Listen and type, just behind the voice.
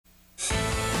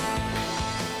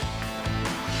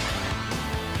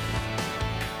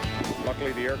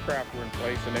Luckily, the aircraft were in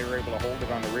place, and they were able to hold it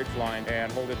on the ridge line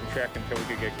and hold it in check until we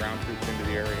could get ground troops into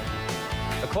the area.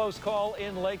 A close call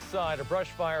in Lakeside. A brush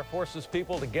fire forces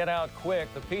people to get out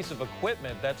quick. The piece of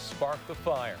equipment that sparked the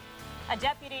fire. A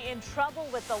deputy in trouble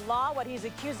with the law, what he's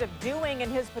accused of doing in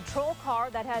his patrol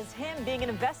car that has him being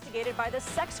investigated by the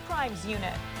sex crimes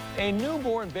unit. A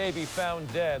newborn baby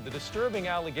found dead. The disturbing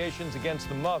allegations against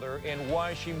the mother and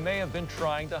why she may have been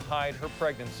trying to hide her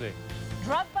pregnancy.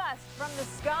 Drug bust from the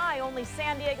sky. Only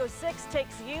San Diego 6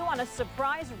 takes you on a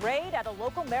surprise raid at a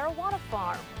local marijuana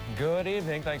farm. Good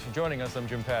evening. Thanks for joining us. I'm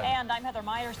Jim Patton. And I'm Heather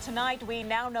Myers. Tonight, we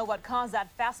now know what caused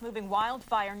that fast-moving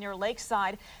wildfire near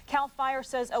Lakeside. CAL FIRE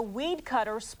says a weed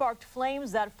cutter sparked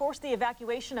flames that forced the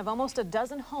evacuation of almost a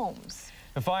dozen homes.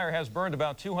 The fire has burned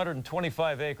about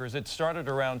 225 acres. It started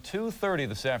around 2:30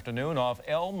 this afternoon off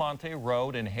El Monte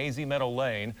Road in Hazy Meadow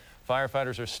Lane.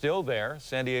 Firefighters are still there.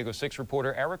 San Diego 6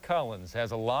 reporter Eric Collins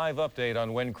has a live update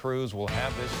on when crews will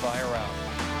have this fire out.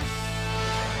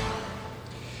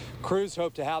 Crews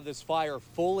hope to have this fire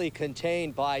fully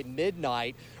contained by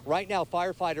midnight. Right now,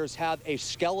 firefighters have a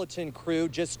skeleton crew,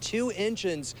 just 2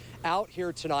 engines out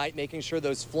here tonight, making sure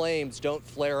those flames don't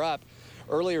flare up.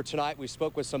 Earlier tonight, we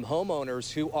spoke with some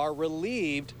homeowners who are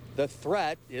relieved the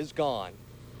threat is gone.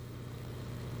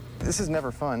 This is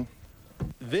never fun.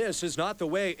 This is not the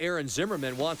way Aaron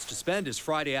Zimmerman wants to spend his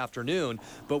Friday afternoon,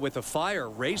 but with the fire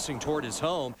racing toward his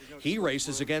home, he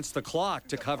races against the clock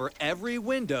to cover every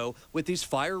window with these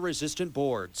fire-resistant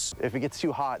boards. If it gets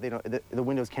too hot, the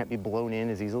windows can't be blown in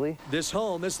as easily. This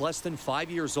home is less than 5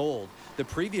 years old. The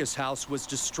previous house was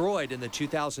destroyed in the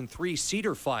 2003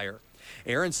 Cedar fire.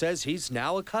 Aaron says he's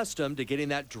now accustomed to getting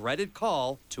that dreaded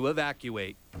call to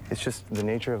evacuate. It's just the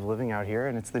nature of living out here,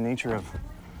 and it's the nature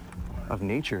of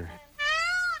nature.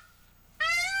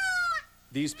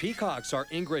 These peacocks are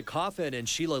Ingrid Coffin and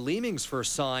Sheila Leeming's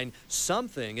first sign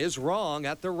something is wrong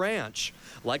at the ranch.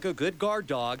 Like a good guard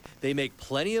dog, they make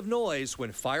plenty of noise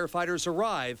when firefighters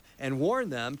arrive and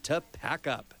warn them to pack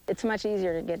up. It's much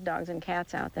easier to get dogs and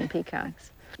cats out than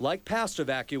peacocks. Like past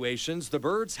evacuations, the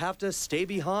birds have to stay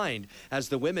behind as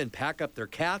the women pack up their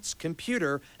cats,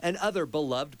 computer, and other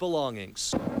beloved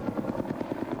belongings.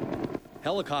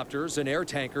 Helicopters and air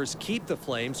tankers keep the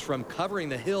flames from covering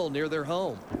the hill near their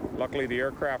home. Luckily, the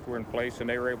aircraft were in place, and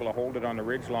they were able to hold it on the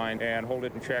ridge line and hold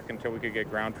it in check until we could get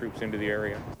ground troops into the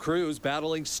area. Crews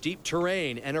battling steep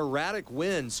terrain and erratic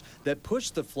winds that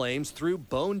push the flames through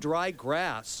bone-dry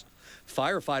grass.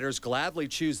 Firefighters gladly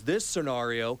choose this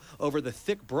scenario over the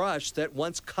thick brush that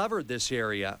once covered this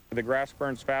area. The grass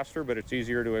burns faster, but it's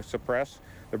easier to suppress.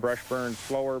 The brush burns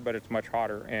slower, but it's much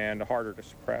hotter and harder to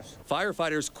suppress.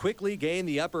 Firefighters quickly gain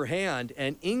the upper hand,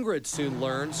 and Ingrid soon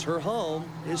learns her home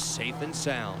is safe and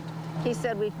sound. He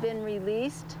said we've been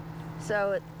released,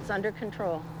 so it's under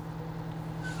control.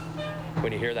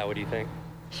 When you hear that, what do you think?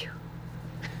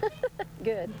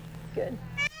 Good, good.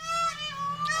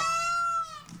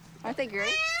 Aren't they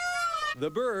great? The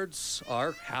birds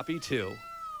are happy too.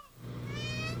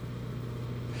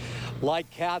 Like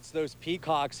cats, those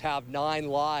peacocks have 9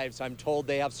 lives. I'm told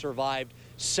they have survived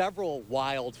several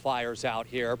wildfires out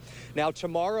here. Now,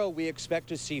 tomorrow we expect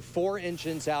to see 4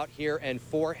 engines out here and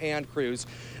 4 hand crews.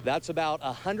 That's about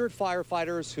 100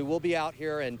 firefighters who will be out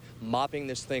here and mopping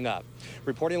this thing up.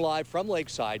 Reporting live from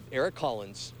Lakeside, Eric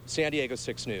Collins, San Diego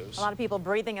 6 News. A lot of people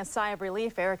breathing a sigh of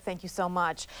relief. Eric, thank you so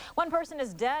much. One person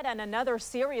is dead and another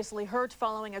seriously hurt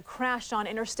following a crash on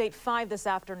Interstate 5 this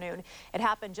afternoon. It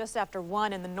happened just after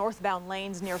 1 in the northbound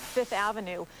lanes near 5th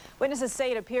Avenue. Witnesses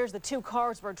say it appears the 2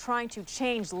 cars were trying to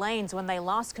change lanes when they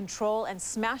lost control and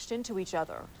smashed into each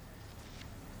other.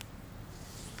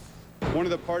 One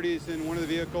of the parties in one of the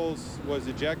vehicles was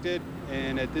ejected,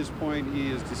 and at this point he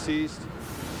is deceased.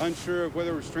 Unsure of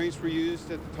whether restraints were used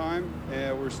at the time.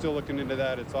 We're still looking into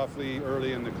that. It's awfully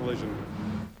early in the collision.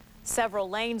 Several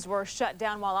lanes were shut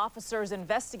down while officers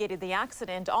investigated the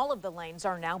accident. All of the lanes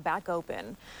are now back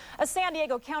open. A San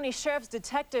Diego County Sheriff's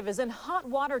detective is in hot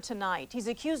water tonight. He's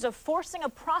accused of forcing a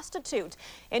prostitute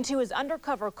into his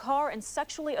undercover car and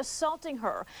sexually assaulting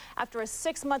her. After a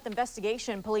 6-month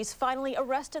investigation, police finally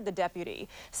arrested the deputy.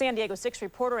 San Diego 6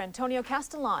 reporter Antonio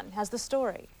Castellan has the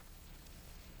story.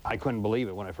 I couldn't believe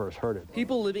it when I first heard it.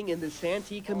 People living in the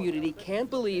Santee community can't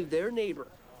believe their neighbor,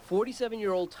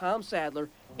 47-year-old Tom Sadler,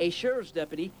 a sheriff's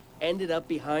deputy, ended up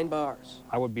behind bars.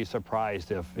 I would be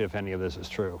surprised if any of this is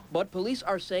true. But police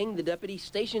are saying the deputy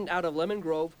stationed out of Lemon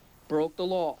Grove broke the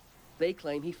law. They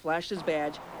claim he flashed his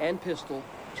badge and pistol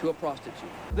to a prostitute.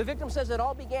 The victim says it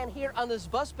all began here on this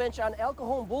bus bench on El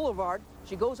Cajon Boulevard.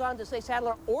 She goes on to say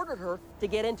Sadler ordered her to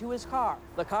get into his car.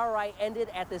 The car ride ended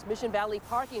at this Mission Valley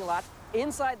parking lot.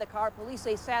 Inside the car, police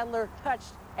say Sadler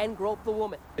touched and groped the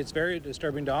woman. It's very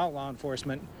disturbing to all law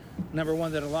enforcement. Number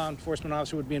one, that a law enforcement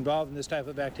officer would be involved in this type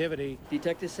of activity.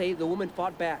 Detectives say the woman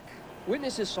fought back.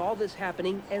 Witnesses saw this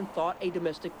happening and thought a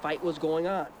domestic fight was going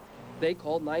on. They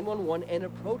called 911 and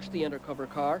approached the undercover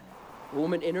car. The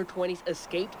woman in her 20s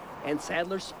escaped and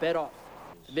Sadler sped off.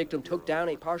 The victim took down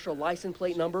a partial license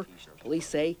plate number. Police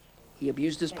say he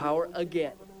abused his power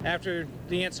again. After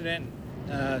the incident,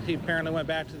 he apparently went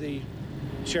back to the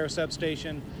sheriff's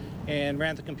substation and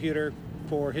ran the computer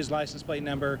for his license plate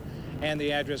number and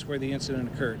the address where the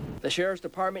incident occurred. The sheriff's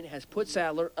department has put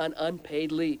Sadler on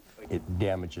unpaid leave. It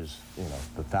damages,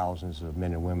 the thousands of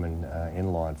men and women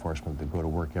in law enforcement that go to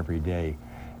work every day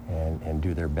and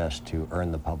do their best to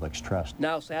earn the public's trust.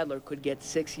 Now Sadler could get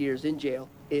 6 years in jail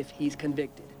if he's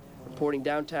convicted. Reporting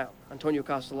downtown, Antonio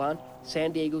Castellan,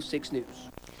 San Diego 6 News.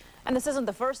 And this isn't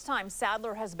the first time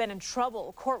Sadler has been in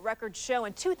trouble. Court records show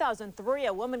in 2003,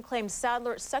 a woman claimed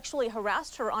Sadler sexually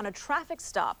harassed her on a traffic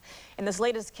stop. In this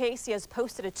latest case, he has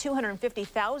posted a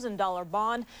 $250,000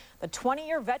 bond. The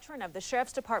 20-year veteran of the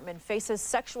Sheriff's Department faces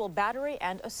sexual battery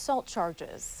and assault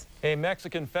charges. A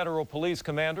Mexican federal police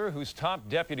commander whose top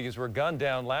deputies were gunned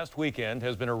down last weekend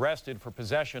has been arrested for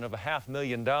possession of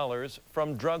 $500,000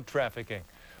 from drug trafficking.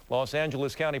 Los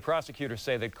Angeles County prosecutors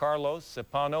say that Carlos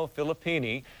Cepano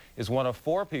Filippini is one of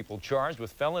 4 people charged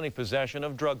with felony possession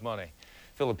of drug money.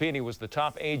 Filippini was the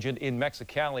top agent in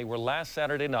Mexicali, where last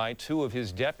Saturday night 2 of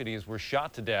his deputies were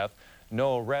shot to death.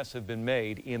 No arrests have been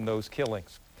made in those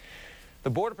killings. The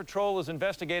Border Patrol is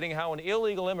investigating how an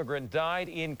illegal immigrant died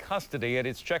in custody at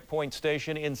its checkpoint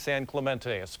station in San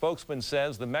Clemente. A spokesman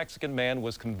says the Mexican man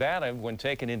was combative when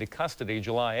taken into custody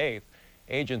July 8th.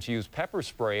 Agents used pepper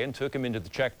spray and took him into the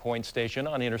checkpoint station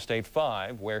on Interstate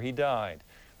 5, where he died.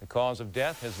 The cause of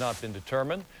death has not been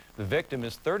determined. The victim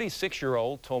is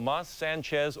 36-year-old Tomas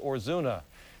Sanchez Orzuna.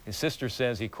 His sister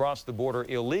says he crossed the border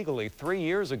illegally 3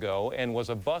 years ago and was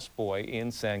a busboy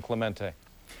in San Clemente.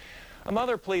 A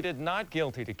mother pleaded not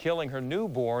guilty to killing her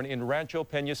newborn in Rancho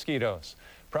Peñasquitos.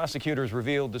 Prosecutors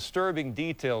revealed disturbing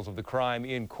details of the crime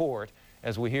in court,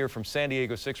 as we hear from San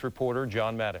Diego 6 reporter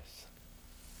John Mattis.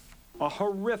 A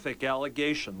horrific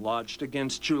allegation lodged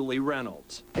against Julie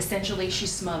Reynolds. Essentially, she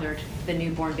smothered the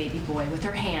newborn baby boy with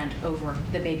her hand over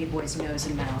the baby boy's nose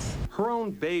and mouth. Her own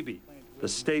baby. The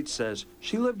state says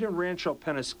she lived in Rancho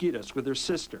Peñasquitos with her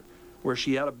sister, where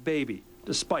she had a baby,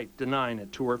 despite denying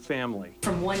it to her family.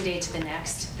 From one day to the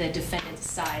next, the defendant's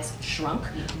size shrunk.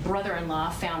 Brother-in-law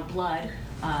found blood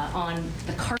on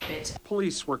the carpet.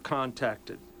 Police were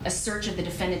contacted. A search of the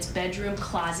defendant's bedroom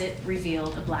closet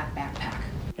revealed a black backpack.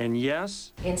 And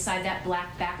yes, inside that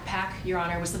black backpack, Your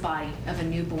Honor, was the body of a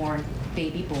newborn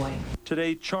baby boy.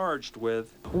 Today charged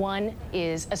with... 1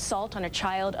 is assault on a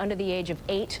child under the age of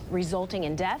 8, resulting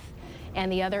in death,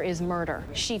 and the other is murder.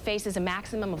 She faces a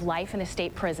maximum of life in a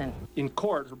state prison. In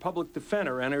court, her public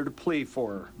defender entered a plea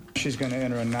for her. She's going to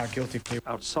enter a not guilty plea.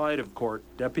 Outside of court,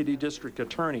 Deputy District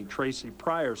Attorney Tracy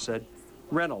Pryor said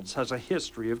Reynolds has a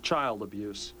history of child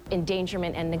abuse.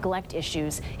 Endangerment and neglect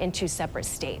issues in 2 separate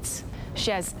states.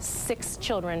 She has 6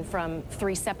 children from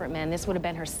 3 separate men. This would have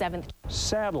been her 7th.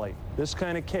 Sadly, this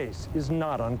kind of case is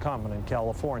not uncommon in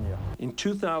California. In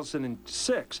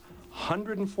 2006,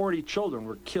 140 children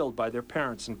were killed by their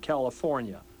parents in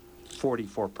California,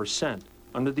 44%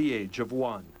 under the age of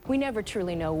 1. We never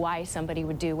truly know why somebody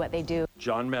would do what they do.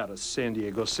 John Mattis, San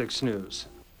Diego 6 News.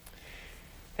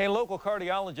 A local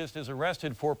cardiologist is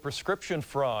arrested for prescription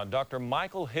fraud. Dr.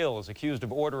 Michael Hill is accused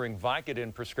of ordering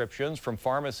Vicodin prescriptions from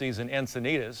pharmacies in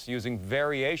Encinitas using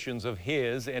variations of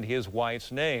his and his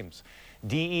wife's names.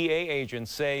 DEA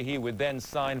agents say he would then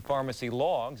sign pharmacy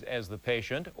logs as the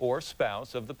patient or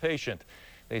spouse of the patient.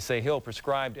 They say Hill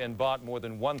prescribed and bought more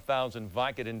than 1,000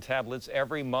 Vicodin tablets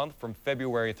every month from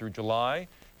February through July.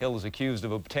 Hill is accused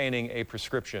of obtaining a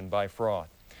prescription by fraud.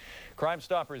 Crime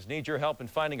Stoppers need your help in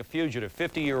finding a fugitive.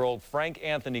 50-year-old Frank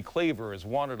Anthony Cleaver is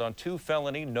wanted on 2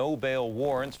 felony no-bail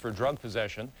warrants for drug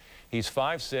possession. He's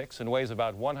 5'6" and weighs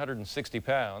about 160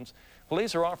 pounds.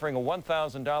 Police are offering a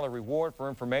 $1,000 reward for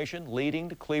information leading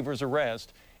to Cleaver's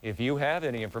arrest. If you have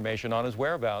any information on his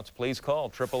whereabouts, please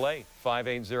call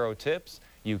 888-580-TIPS.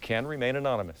 You can remain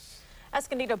anonymous.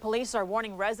 Escondido police are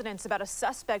warning residents about a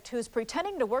suspect who's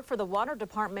pretending to work for the water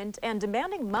department and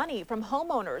demanding money from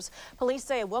homeowners. Police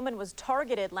say a woman was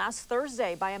targeted last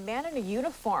Thursday by a man in a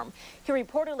uniform. He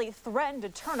reportedly threatened to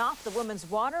turn off the woman's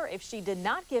water if she did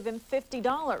not give him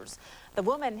 $50. The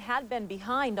woman had been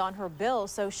behind on her bill,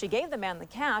 so she gave the man the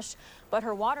cash, but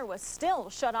her water was still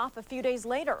shut off a few days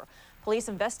later. Police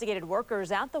investigated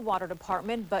workers at the water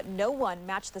department, but no one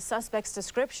matched the suspect's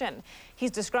description. He's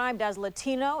described as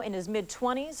Latino, in his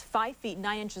mid-20s, 5 feet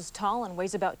 9 inches tall, and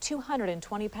weighs about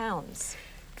 220 pounds.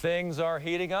 Things are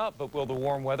heating up, but will the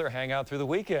warm weather hang out through the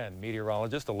weekend?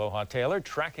 Meteorologist Aloha Taylor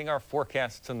tracking our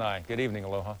forecast tonight. Good evening,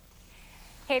 Aloha.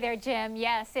 Hey there, Jim.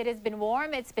 Yes, it has been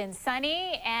warm, it's been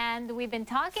sunny, and we've been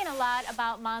talking a lot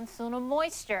about monsoonal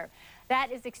moisture. That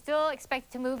is still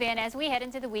expected to move in as we head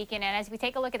into the weekend, and as we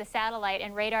take a look at the satellite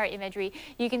and radar imagery,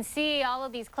 you can see all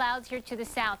of these clouds here to the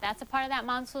south. That's a part of that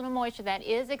monsoonal moisture that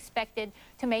is expected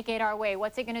to make it our way.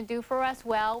 What's it going to do for us?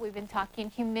 Well, we've been talking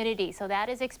humidity, so that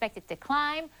is expected to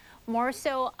climb, more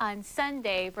so on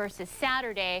Sunday versus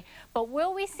Saturday. But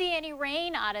will we see any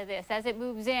rain out of this as it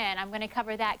moves in? I'm going to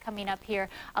cover that coming up here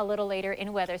a little later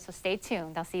in weather, so stay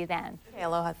tuned. I'll see you then. Okay,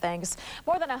 Aloha, thanks.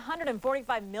 More than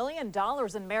 $145 million in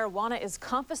marijuana is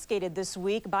confiscated this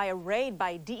week by a raid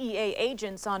by DEA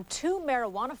agents on 2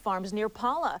 marijuana farms near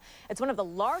Pala. It's one of the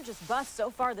largest busts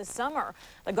so far this summer.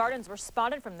 The gardens were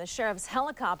spotted from the sheriff's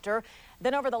helicopter.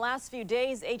 Then over the last few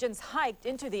days, agents hiked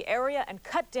into the area and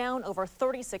cut down over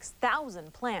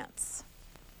 36,000 plants.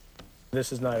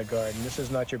 This is not a garden. This is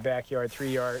not your backyard,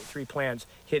 three plants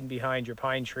hidden behind your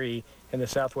pine tree in the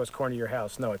southwest corner of your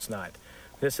house. No, it's not.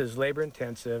 This is labor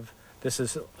intensive. This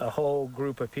is a whole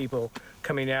group of people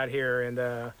coming out here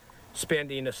and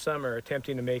spending a summer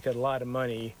attempting to make a lot of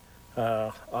money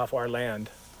off our land.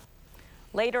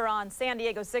 Later on San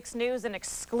Diego 6 News, an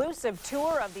exclusive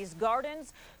tour of these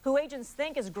gardens, who agents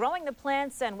think is growing the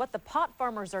plants and what the pot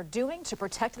farmers are doing to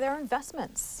protect their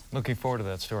investments. Looking forward to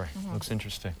that story. Looks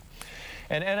interesting.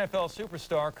 An NFL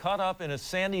superstar caught up in a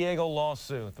San Diego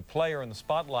lawsuit. The player in the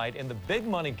spotlight in the big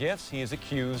money gifts he is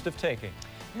accused of taking.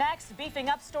 Next, beefing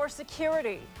up store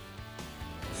security.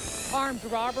 Armed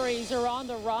robberies are on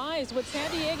the rise. What San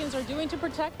Diegans are doing to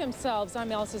protect themselves.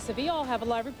 I'm Elsa Sevilla. I'll have a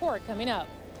live report coming up.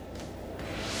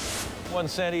 One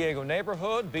San Diego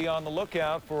neighborhood, be on the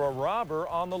lookout for a robber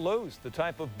on the loose, the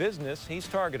type of business he's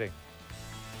targeting.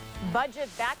 Budget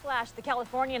backlash. The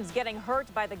Californians getting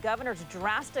hurt by the governor's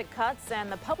drastic cuts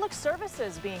and the public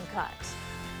services being cut.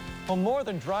 Well, more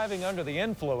than driving under the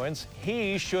influence,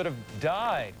 he should have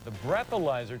died. The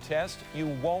breathalyzer test you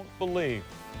won't believe.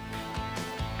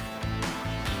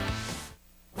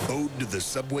 Ode to the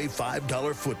Subway $5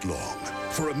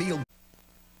 footlong for a meal.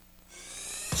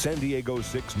 San Diego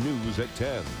 6 News at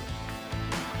 10.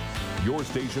 Your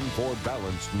station for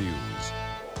balanced news.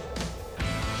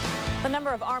 The number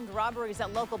of armed robberies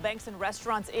at local banks and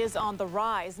restaurants is on the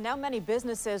rise. Now many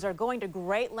businesses are going to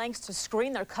great lengths to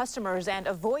screen their customers and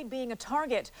avoid being a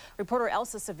target. Reporter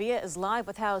Elsa Sevilla is live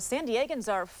with how San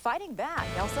Diegans are fighting back.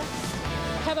 Elsa?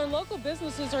 Heather, local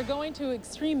businesses are going to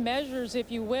extreme measures, if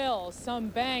you will. Some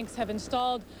banks have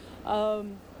installed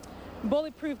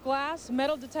bulletproof glass,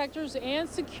 metal detectors, and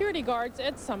security guards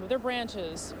at some of their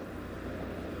branches.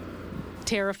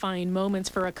 Terrifying moments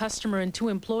for a customer and 2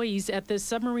 employees at this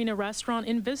Submarina restaurant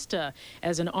in Vista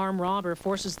as an armed robber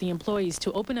forces the employees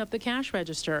to open up the cash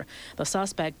register. The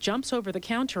suspect jumps over the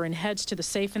counter and heads to the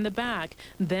safe in the back,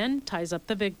 then ties up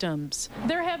the victims.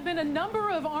 There have been a number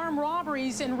of armed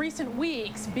robberies in recent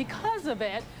weeks. Because of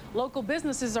it, local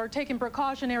businesses are taking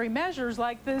precautionary measures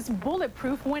like this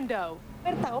bulletproof window.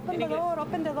 Open the door,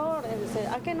 open the door. And say,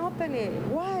 I can open it.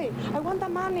 Why? I want the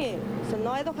money. So,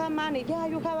 no, I don't have money. Yeah,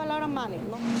 you have a lot of money.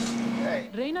 No.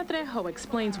 Reina Trejo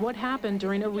explains what happened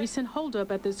during a recent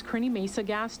holdup at this Kearny Mesa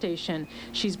gas station.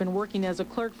 She's been working as a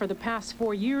clerk for the past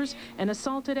 4 years and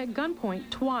assaulted at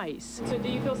gunpoint twice. So do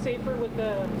you feel safer with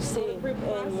the bulletproof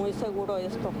glass? Muy seguro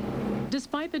esto.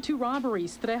 Despite the 2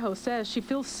 robberies, Trejo says she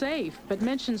feels safe, but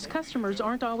mentions customers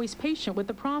aren't always patient with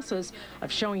the process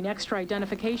of showing extra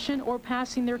identification or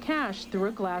passing their cash through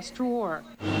a glass drawer.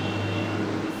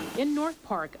 In North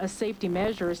Park, a safety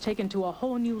measure is taken to a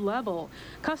whole new level.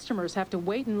 Customers have to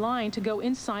wait in line to go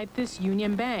inside this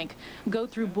Union Bank, go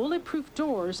through bulletproof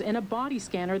doors and a body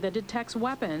scanner that detects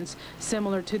weapons,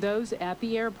 similar to those at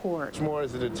the airport. It's more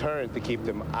as a deterrent to keep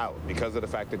them out because of the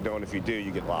fact that knowing if you do,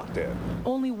 you get locked in.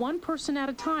 Only 1 person at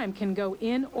a time can go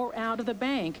in or out of the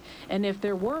bank, and if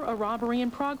there were a robbery in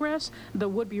progress, the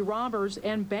would-be robbers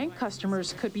and bank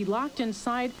customers could be locked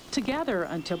inside together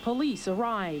until police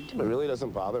arrived. It really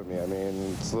doesn't bother me. I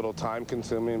mean, it's a little time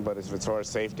consuming, but as far as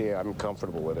safety, I'm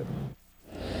comfortable with it.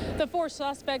 The 4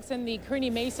 suspects in the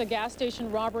Kearney Mesa gas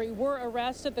station robbery were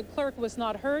arrested. The clerk was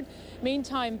not heard.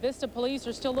 Meantime, Vista police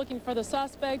are still looking for the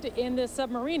suspect in the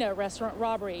Submarina restaurant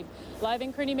robbery. Live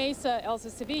in Kearney Mesa,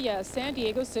 Elsa Sevilla, San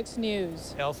Diego 6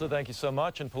 News. Elsa, thank you so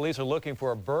much. And police are looking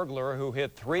for a burglar who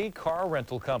hit 3 car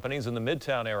rental companies in the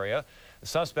Midtown area. The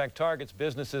suspect targets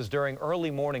businesses during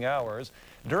early morning hours.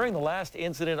 During the last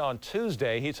incident on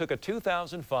Tuesday, he took a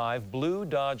 2005 blue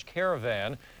Dodge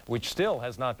Caravan, which still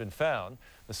has not been found.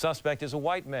 The suspect is a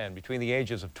white man between the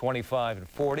ages of 25 and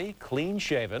 40,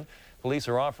 clean-shaven. Police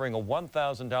are offering a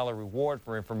 $1,000 reward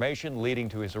for information leading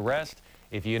to his arrest.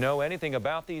 If you know anything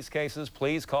about these cases,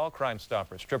 please call Crime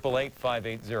Stoppers,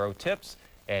 888-580-TIPS,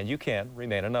 and you can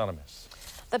remain anonymous.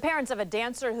 The parents of a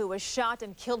dancer who was shot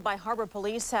and killed by Harbor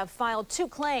police have filed 2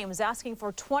 claims asking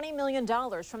for $20 million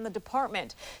from the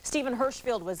department. Stephen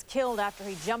Hirschfield was killed after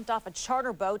he jumped off a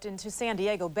charter boat into San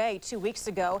Diego Bay 2 weeks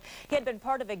ago. He had been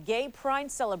part of a gay pride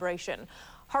celebration.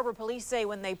 Harbor police say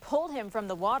when they pulled him from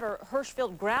the water,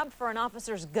 Hirschfield grabbed for an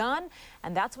officer's gun,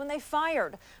 and that's when they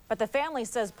fired. But the family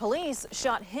says police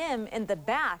shot him in the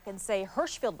back and say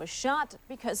Hirschfield was shot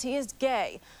because he is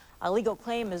gay. A legal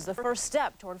claim is the first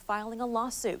step toward filing a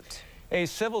lawsuit. A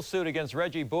civil suit against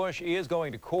Reggie Bush is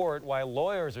going to court while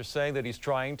lawyers are saying that he's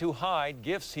trying to hide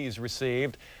gifts he's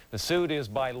received. The suit is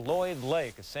by Lloyd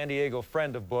Lake, a San Diego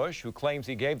friend of Bush, who claims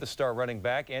he gave the star running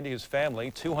back and his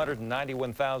family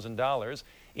 $291,000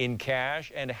 in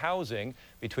cash and housing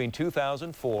between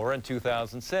 2004 and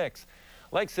 2006.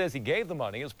 Lake says he gave the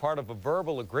money as part of a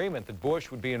verbal agreement that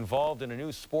Bush would be involved in a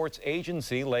new sports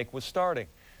agency Lake was starting.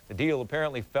 The deal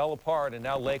apparently fell apart, and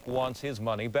now Lake wants his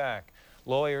money back.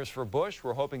 Lawyers for Bush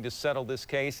were hoping to settle this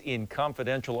case in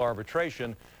confidential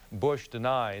arbitration. Bush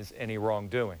denies any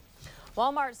wrongdoing.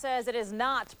 Walmart says it is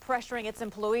not pressuring its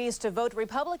employees to vote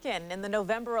Republican in the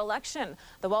November election.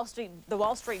 The Wall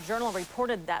Street Journal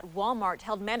reported that Walmart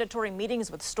held mandatory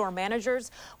meetings with store managers,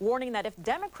 warning that if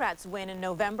Democrats win in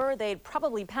November, they'd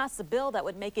probably pass a bill that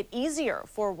would make it easier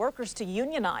for workers to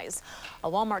unionize.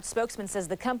 A Walmart spokesman says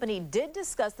the company did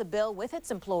discuss the bill with its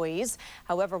employees.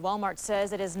 However, Walmart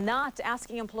says it is not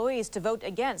asking employees to vote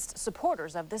against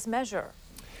supporters of this measure.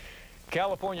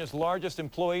 California's largest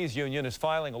employees union is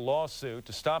filing a lawsuit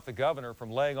to stop the governor from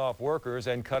laying off workers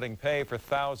and cutting pay for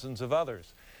thousands of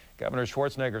others. Governor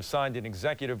Schwarzenegger signed an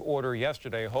executive order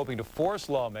yesterday hoping to force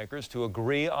lawmakers to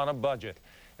agree on a budget.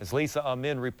 As Lisa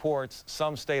Amin reports,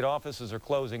 some state offices are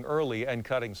closing early and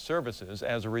cutting services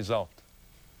as a result.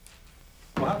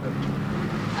 What happened?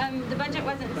 The budget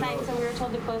wasn't signed, so we were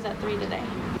told to close at 3 today.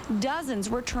 Dozens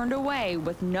were turned away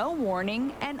with no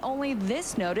warning and only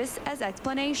this notice as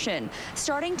explanation.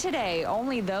 Starting today,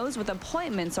 only those with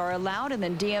appointments are allowed in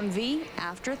the DMV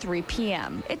after 3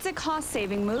 p.m. It's a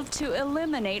cost-saving move to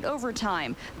eliminate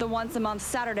overtime. The once-a-month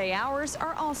Saturday hours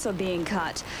are also being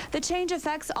cut. The change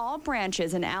affects all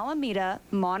branches in Alameda,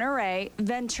 Monterey,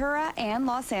 Ventura, and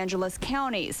Los Angeles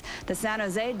counties. The San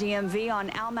Jose DMV on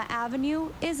Alma Avenue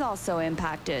is also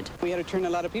impacted. We had to turn a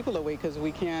lot of people away because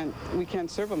we can't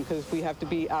serve them because we have to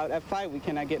be out at 5. We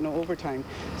cannot get no overtime.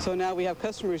 So now we have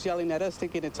customers yelling at us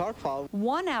thinking it's our fault.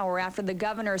 1 hour after the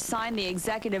governor signed the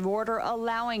executive order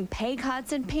allowing pay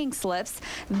cuts and pink slips,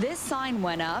 this sign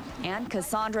went up, and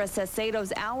Cassandra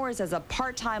Cesato's hours as a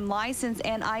part-time license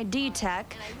and ID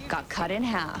tech got cut in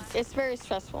half. It's very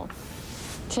stressful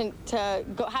to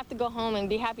have to go home and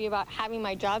be happy about having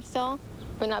my job still,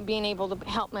 but not being able to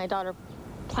help my daughter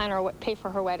plan or pay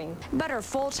for her wedding. But her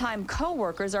full-time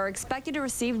co-workers are expected to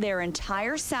receive their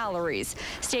entire salaries.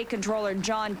 State Controller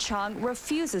John Chung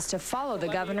refuses to follow the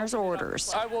governor's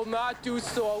orders. I will not do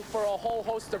so for a whole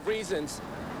host of reasons.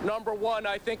 Number one,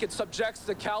 I think it subjects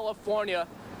the California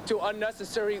to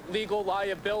unnecessary legal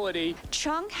liability.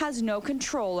 Chung has no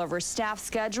control over staff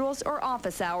schedules or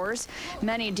office hours.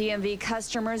 Many DMV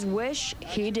customers wish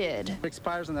he did. It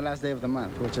expires on the last day of the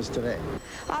month, which is today.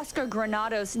 Oscar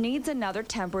Granados needs another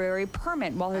temporary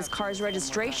permit while his car's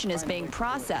registration is being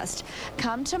processed.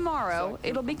 Come tomorrow,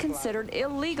 it'll be considered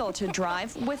illegal to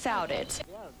drive without it.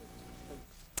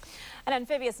 An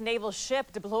amphibious naval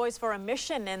ship deploys for a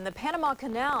mission in the Panama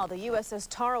Canal. The USS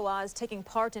Tarawa is taking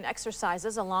part in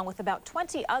exercises along with about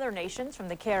 20 other nations from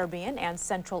the Caribbean and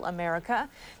Central America.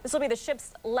 This will be the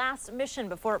ship's last mission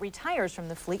before it retires from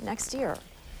the fleet next year.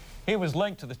 He was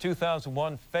linked to the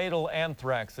 2001 fatal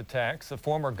anthrax attacks. A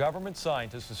former government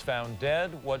scientist is found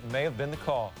dead. What may have been the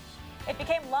cause? It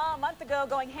became law a month ago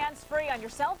going hands-free on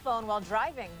your cell phone while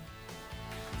driving.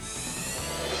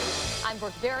 I'm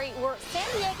Brooke Berry. Were San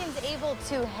Diegans able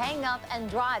to hang up and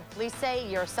drive? Police say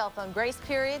your cell phone grace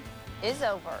period is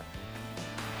over.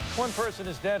 One person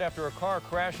is dead after a car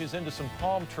crashes into some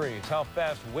palm trees. How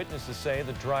fast witnesses say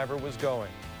the driver was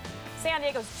going. San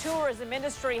Diego's tourism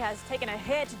industry has taken a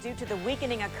hit due to the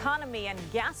weakening economy and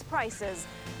gas prices.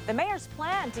 The mayor's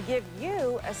plan to give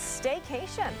you a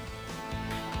staycation.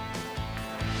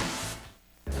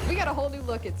 We got a whole new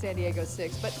look at San Diego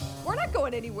 6, but we're not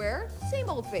going anywhere. Same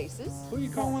old faces. Who are you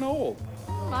calling old?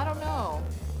 I don't know.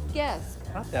 Guess.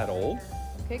 Not that old.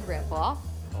 Okay, Grandpa.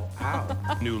 Oh,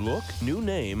 ow. New look, new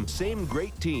name, same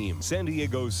great team. San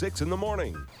Diego 6 in the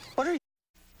morning.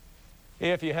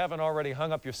 If you haven't already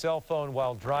hung up your cell phone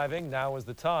while driving, now is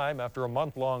the time. After a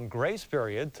month-long grace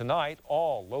period, tonight,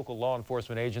 all local law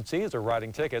enforcement agencies are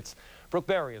writing tickets. Brooke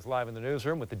Berry is live in the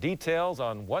newsroom with the details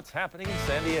on what's happening in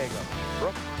San Diego.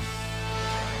 Brooke?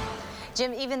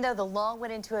 Jim, even though the law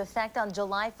went into effect on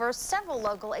July 1st, several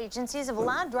local agencies have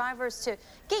allowed drivers to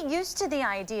get used to the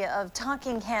idea of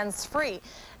talking hands-free.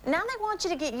 Now they want you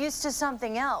to get used to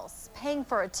something else, paying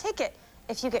for a ticket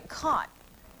if you get caught.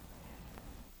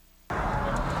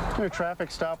 A traffic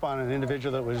stop on an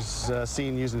individual that was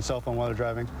seen using a cell phone while they're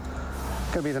driving.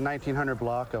 Could be the 1900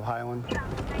 block of Highland.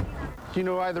 Do you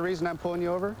know why the reason I'm pulling you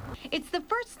over? It's the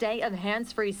first day of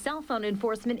hands-free cell phone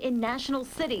enforcement in National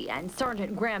City, and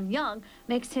Sergeant Graham Young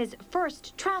makes his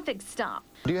first traffic stop.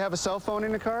 Do you have a cell phone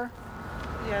in the car?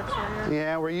 Yeah, it's right here.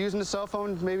 Yeah, we're using the cell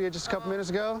phone maybe just a couple minutes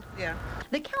ago? Yeah.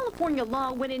 The California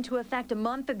law went into effect a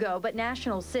month ago, but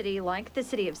National City, like the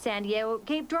city of San Diego,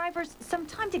 gave drivers some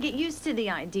time to get used to the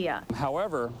idea.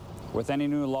 However, with any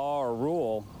new law or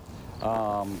rule,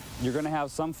 you're going to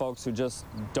have some folks who just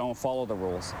don't follow the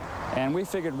rules. And we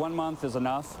figured 1 month is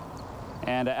enough,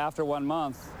 and after 1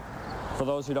 month, for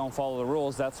those who don't follow the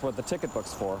rules, that's what the ticket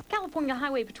book's for. California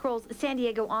Highway Patrol's San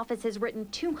Diego office has written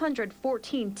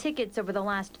 214 tickets over the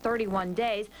last 31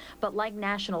 days, but like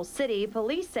National City,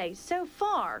 police say so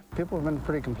far, People have been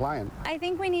pretty compliant. I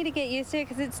think we need to get used to it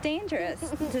because it's dangerous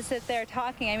to sit there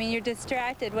talking. I mean, you're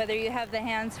distracted whether you have the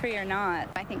hands free or not.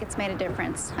 I think it's made a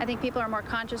difference. I think people are more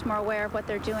conscious, more aware of what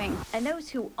they're doing. And those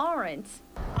who aren't.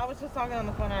 I was just talking on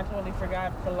the phone. I totally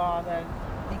forgot the law that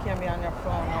you can't be on your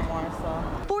phone no more,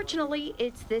 so. Fortunately,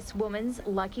 it's this woman's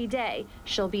lucky day.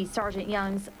 She'll be Sergeant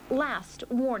Young's last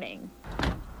warning.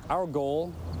 Our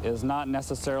goal is not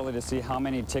necessarily to see how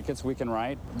many tickets we can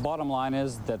write. Bottom line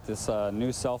is that this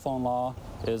new cell phone law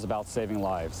is about saving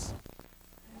lives.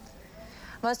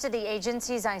 Most of the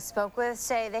agencies I spoke with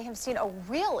say they have seen a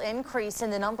real increase in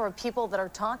the number of people that are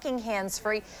talking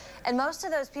hands-free, and most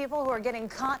of those people who are getting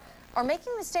caught are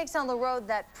making mistakes on the road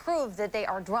that prove that they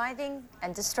are driving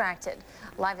and distracted.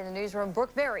 Live in the newsroom,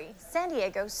 Brooke Berry, San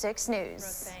Diego 6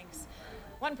 News. Brooke, thanks.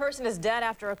 One person is dead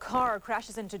after a car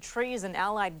crashes into trees in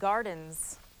Allied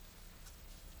Gardens.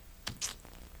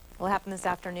 What happened this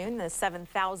afternoon in the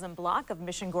 7,000 block of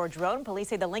Mission Gorge Road. Police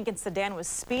say the Lincoln sedan was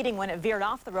speeding when it veered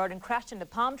off the road and crashed into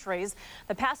palm trees.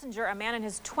 The passenger, a man in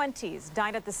his 20s,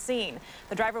 died at the scene.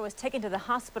 The driver was taken to the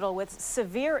hospital with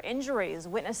severe injuries.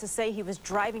 Witnesses say he was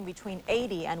driving between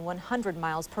 80 and 100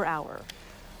 miles per hour.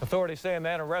 Authorities say a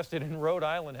man arrested in Rhode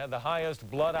Island had the highest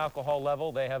blood alcohol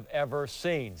level they have ever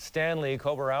seen. Stanley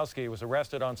Koborowski was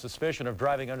arrested on suspicion of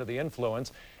driving under the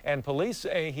influence, and police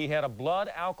say he had a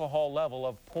blood alcohol level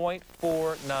of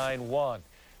 .491.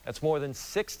 That's more than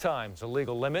 6 times the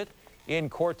legal limit. In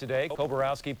court today,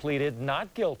 Koborowski pleaded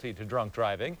not guilty to drunk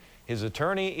driving. His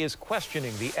attorney is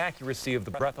questioning the accuracy of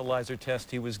the breathalyzer test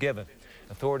he was given.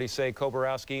 Authorities say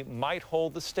Koborowski might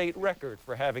hold the state record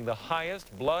for having the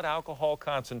highest blood alcohol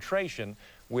concentration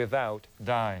without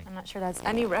dying. I'm not sure that's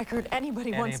any record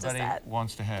anybody wants to set.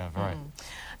 Wants to have, right.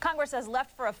 Congress has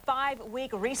left for a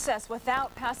 5-week recess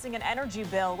without passing an energy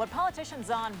bill. What politicians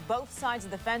on both sides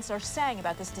of the fence are saying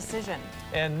about this decision.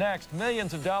 And next,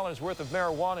 millions of dollars worth of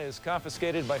marijuana is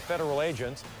confiscated by federal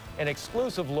agents. An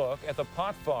exclusive look at the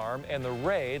pot farm and the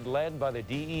raid led by the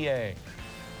DEA.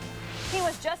 He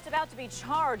was just about to be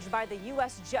charged by the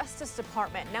U.S. Justice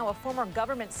Department. Now a former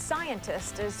government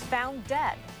scientist is found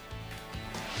dead.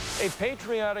 A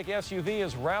patriotic SUV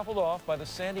is raffled off by the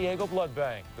San Diego Blood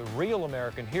Bank, the real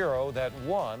American hero that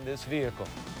won this vehicle.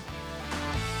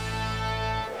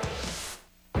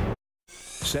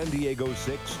 San Diego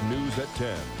 6 News at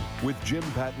 10 with Jim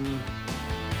Patton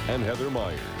and Heather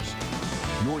Myers.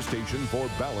 Your station for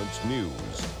balanced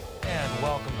news. And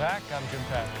welcome back. I'm Jim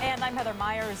Patton. And I'm Heather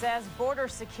Myers. As border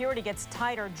security gets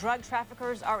tighter, drug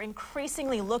traffickers are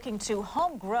increasingly looking to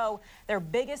home grow their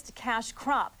biggest cash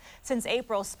crop. Since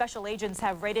April, special agents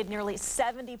have raided nearly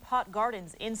 70 pot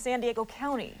gardens in San Diego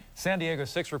County. San Diego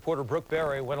 6 reporter Brooke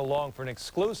Berry went along for an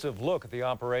exclusive look at the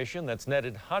operation that's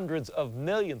netted hundreds of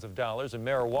millions of dollars in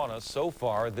marijuana so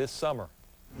far this summer.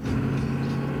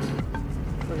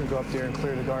 We're going to go up there and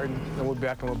clear the garden, and we'll be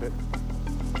back in a little bit.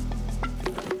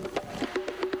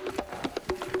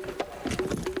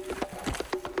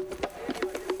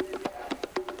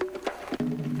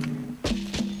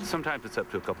 Sometimes it's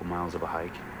up to a couple miles of a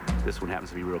hike. This one happens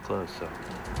to be real close, so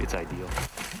it's ideal.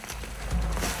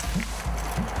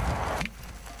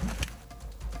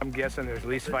 I'm guessing there's at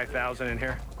least 5,000 in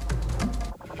here.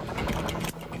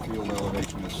 Field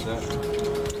elevation is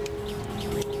set.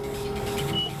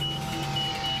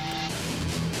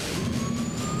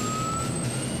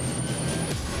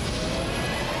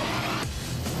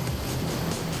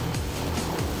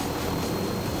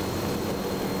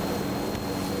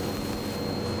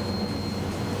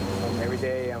 Every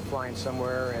day I'm flying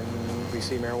somewhere and we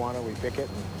see marijuana, we pick it.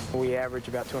 We average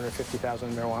about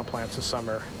 250,000 marijuana plants a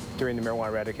summer during the marijuana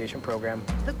eradication program.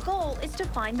 The goal is to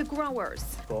find the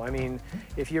growers. Well, I mean,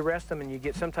 if you arrest them and you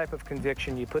get some type of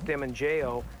conviction, you put them in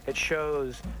jail, it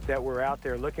shows that we're out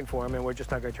there looking for them and we're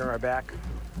just not going to turn our back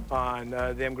on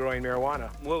them growing marijuana.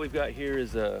 What we've got here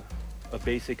is a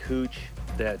basic hooch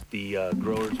that the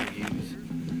growers will use.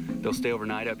 They'll stay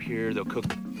overnight up here, they'll cook,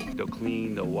 they'll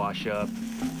clean, they'll wash up.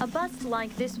 A bust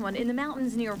like this one in the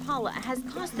mountains near Paula has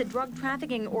cost the drug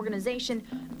trafficking organization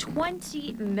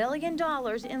 $20 million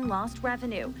in lost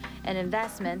revenue, an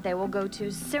investment they will go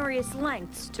to serious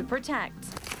lengths to protect.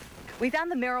 We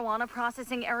found the marijuana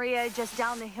processing area just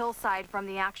down the hillside from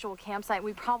the actual campsite.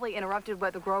 We probably interrupted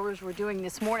what the growers were doing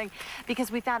this morning because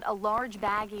we found a large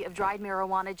baggie of dried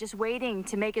marijuana just waiting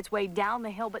to make its way down the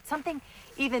hill. But something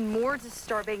even more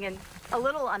disturbing and a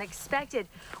little unexpected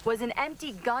was an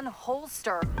empty gun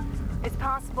holster. It's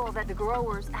possible that the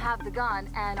growers have the gun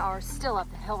and are still up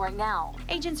the hill right now.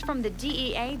 Agents from the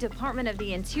DEA, Department of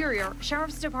the Interior,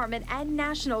 Sheriff's Department, and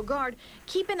National Guard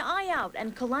keep an eye out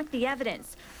and collect the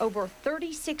evidence. Over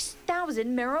 36,000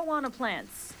 marijuana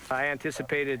plants. I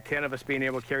anticipated 10 of us being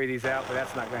able to carry these out, but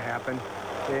that's not going to happen.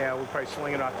 Yeah, we'll probably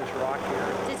sling it off this rock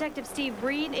here. Detective Steve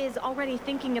Breed is already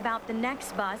thinking about the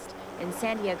next bust. In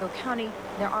San Diego County,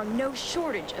 there are no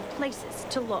shortage of places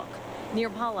to look.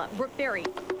 Near Paula, Brooke Berry,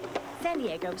 San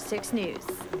Diego 6 News.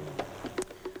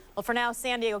 Well, for now,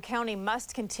 San Diego County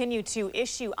must continue to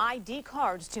issue ID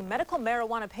cards to medical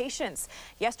marijuana patients.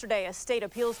 Yesterday, a state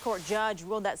appeals court judge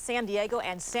ruled that San Diego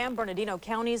and San Bernardino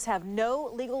counties have no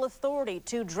legal authority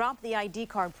to drop the ID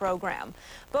card program.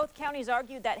 Both counties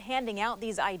argued that handing out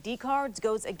these ID cards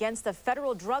goes against the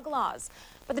federal drug laws.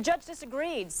 But the judge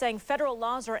disagreed, saying federal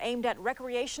laws are aimed at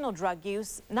recreational drug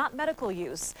use, not medical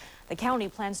use. The county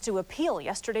plans to appeal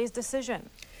yesterday's decision.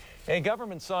 A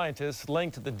government scientist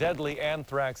linked to the deadly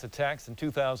anthrax attacks in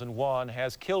 2001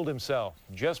 has killed himself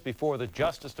just before the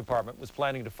Justice Department was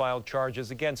planning to file charges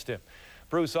against him.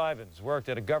 Bruce Ivins worked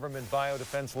at a government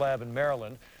biodefense lab in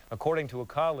Maryland. According to a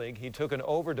colleague, he took an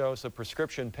overdose of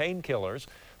prescription painkillers.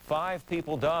 5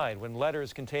 people died when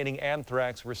letters containing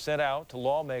anthrax were sent out to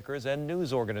lawmakers and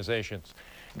news organizations.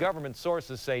 Government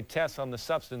sources say tests on the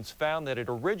substance found that it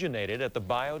originated at the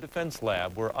biodefense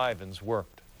lab where Ivins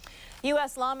worked.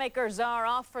 U.S. lawmakers are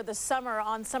off for the summer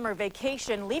on summer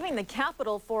vacation, leaving the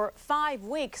Capitol for 5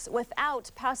 weeks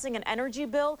without passing an energy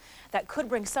bill that could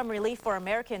bring some relief for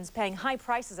Americans paying high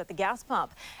prices at the gas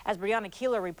pump. As Brianna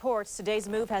Keeler reports, today's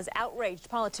move has outraged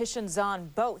politicians on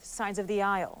both sides of the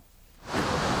aisle.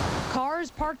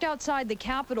 Cars parked outside the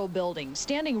Capitol building,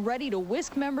 standing ready to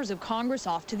whisk members of Congress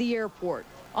off to the airport.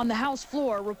 On the House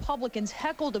floor, Republicans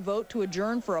heckled a vote to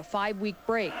adjourn for a 5-week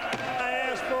break.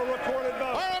 I asked for a recorded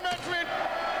vote.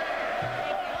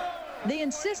 They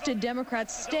insisted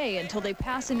Democrats stay until they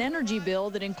pass an energy bill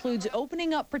that includes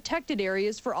opening up protected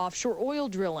areas for offshore oil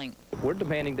drilling. We're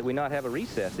demanding that we not have a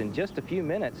recess. In just a few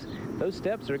minutes, those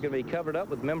steps are going to be covered up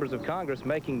with members of Congress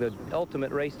making the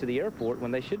ultimate race to the airport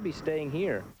when they should be staying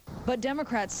here. But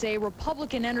Democrats say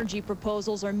Republican energy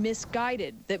proposals are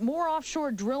misguided, that more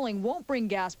offshore drilling won't bring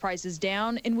gas prices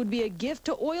down and would be a gift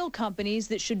to oil companies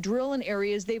that should drill in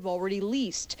areas they've already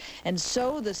leased. And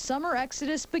so the summer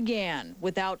exodus began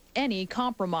without any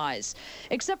compromise,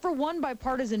 except for one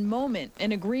bipartisan moment,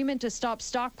 an agreement to stop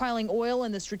stockpiling oil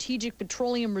in the Strategic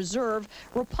Petroleum Reserve.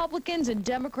 Republicans and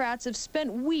Democrats have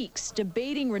spent weeks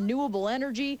debating renewable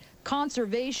energy,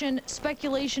 conservation,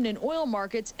 speculation in oil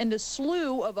markets, and a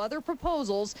slew of other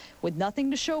proposals with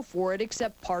nothing to show for it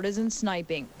except partisan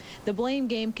sniping. The blame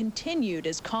game continued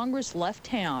as Congress left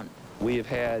town. We have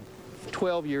had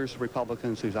 12 years of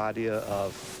Republicans whose idea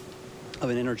of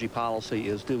an energy policy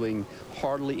is doing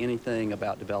hardly anything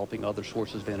about developing other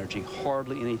sources of energy,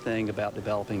 hardly anything about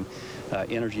developing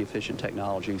energy-efficient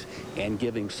technologies, and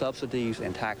giving subsidies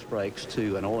and tax breaks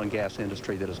to an oil and gas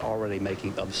industry that is already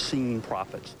making obscene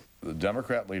profits. The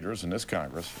Democrat leaders in this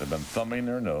Congress have been thumbing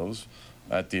their nose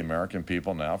at the American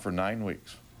people now for 9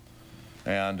 weeks.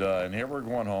 And here we're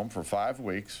going home for 5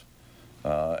 weeks.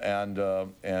 I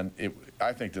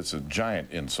think that's a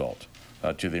giant insult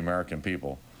to the American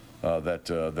people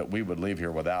that we would leave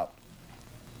here without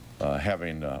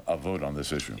having a vote on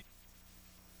this issue.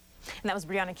 And that was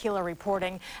Brianna Keeler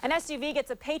reporting. An SUV gets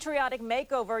a patriotic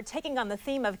makeover, taking on the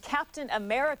theme of Captain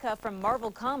America from Marvel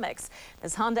Comics.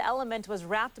 This Honda Element was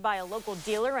wrapped by a local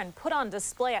dealer and put on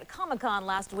display at Comic-Con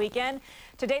last weekend.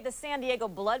 Today, the San Diego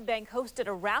Blood Bank hosted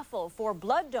a raffle for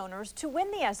blood donors to win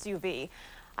the SUV.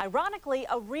 Ironically,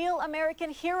 a real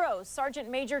American hero, Sergeant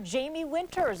Major Jamie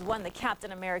Winters, won the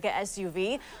Captain America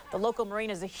SUV. The local Marine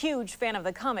is a huge fan of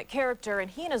the comic character, and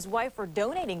he and his wife were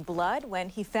donating blood when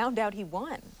he found out he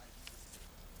won.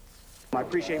 I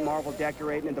appreciate Marvel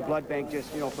decorating and the Blood Bank just,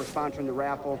 for sponsoring the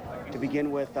raffle to begin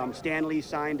with. Stan Lee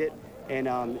signed it, and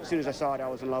as soon as I saw it, I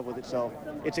was in love with it. So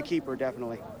it's a keeper,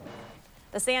 definitely.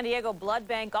 The San Diego Blood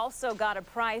Bank also got a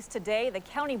prize today. The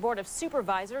County Board of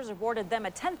Supervisors awarded them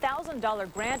a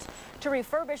 $10,000 grant to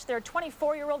refurbish their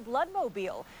 24-year-old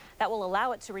Bloodmobile. That will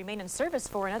allow it to remain in service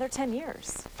for another 10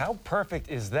 years. How perfect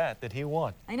is that he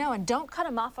won? I know, and don't cut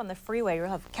him off on the freeway. You'll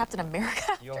have Captain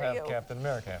America after You'll have Captain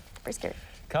America. Pretty scary.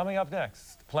 Coming up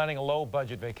next, planning a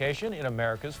low-budget vacation in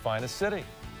America's finest city.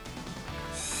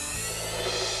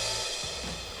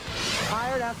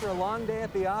 Tired after a long day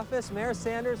at the office? Mayor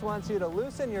Sanders wants you to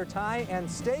loosen your tie and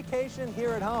staycation here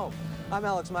at home. I'm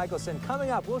Alex Michelson. Coming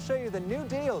up, we'll show you the new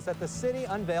deals that the city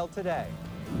unveiled today.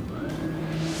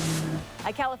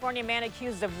 A California man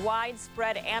accused of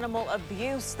widespread animal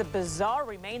abuse. The bizarre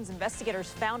remains investigators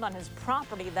found on his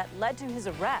property that led to his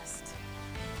arrest.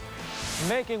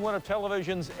 Making one of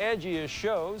television's edgiest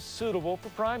shows suitable for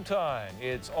prime time.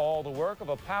 It's all the work of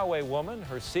a Poway woman.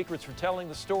 Her secrets for telling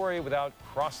the story without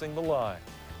crossing the line.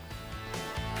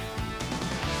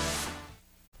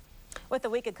 With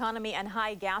the weak economy and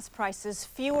high gas prices,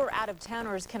 fewer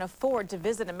out-of-towners can afford to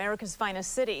visit America's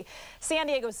finest city. San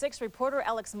Diego 6 reporter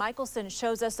Alex Michelson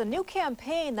shows us a new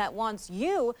campaign that wants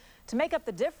you to make up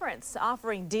the difference,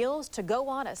 offering deals to go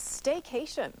on a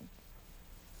staycation.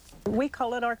 We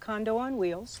call it our condo on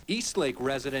wheels. Eastlake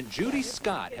resident Judy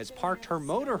Scott has parked her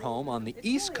motorhome on the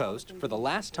East Coast for the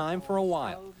last time for a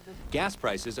while. Gas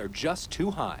prices are just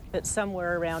too high. It's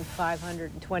somewhere around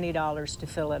 $520 to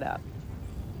fill it up.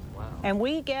 Wow. And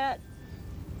we get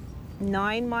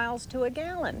 9 miles to a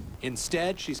gallon.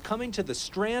 Instead, she's coming to the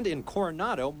Strand in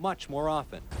Coronado much more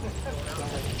often.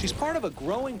 She's part of a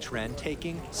growing trend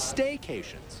taking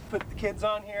staycations. Put the kids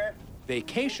on here.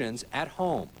 Vacations at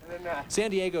home.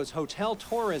 San Diego's hotel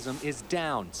tourism is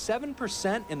down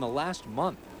 7% in the last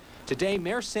month. Today,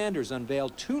 Mayor Sanders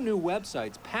unveiled 2 new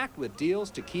websites packed with deals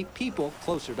to keep people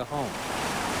closer to home.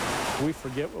 We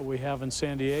forget what we have in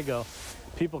San Diego.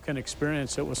 People can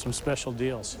experience it with some special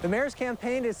deals. The mayor's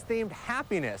campaign is themed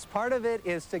happiness. Part of it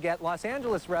is to get Los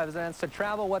Angeles residents to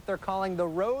travel what they're calling the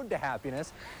road to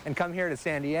happiness and come here to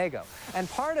San Diego. And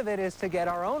part of it is to get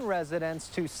our own residents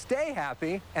to stay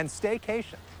happy and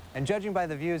staycation. And judging by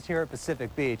the views here at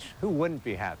Pacific Beach, who wouldn't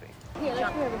be happy? Here,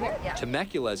 let's go over here. Yeah.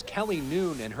 Temecula's Kelly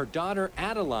Noon and her daughter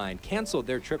Adeline canceled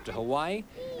their trip to Hawaii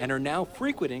and are now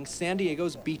frequenting San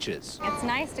Diego's beaches. It's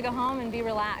nice to go home and be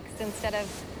relaxed instead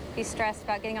of be stressed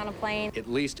about getting on a plane. At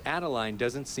least Adeline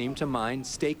doesn't seem to mind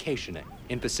staycationing.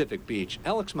 In Pacific Beach,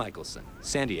 Alex Michelson,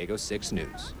 San Diego 6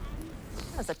 News.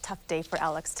 That was a tough day for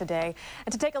Alex today.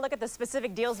 And to take a look at the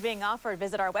specific deals being offered,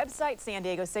 visit our website,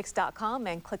 sandiego6.com,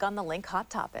 and click on the link Hot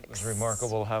Topics. It's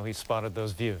remarkable how he spotted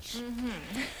those views.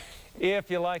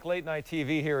 If you like late-night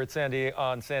TV here at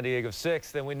on San Diego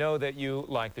 6, then we know that you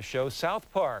like the show South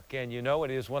Park, and you know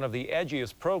it is one of the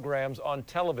edgiest programs on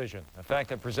television. In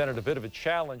fact, it presented a bit of a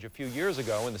challenge a few years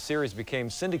ago when the series became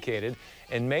syndicated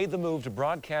and made the move to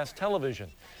broadcast television.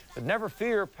 But never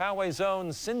fear, Poway's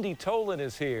own Cindy Tolan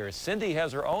is here. Cindy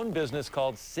has her own business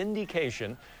called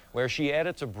Syndication, where she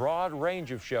edits a broad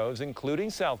range of shows, including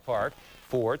South Park,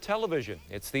 for television.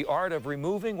 It's the art of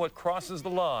removing what crosses the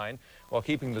line while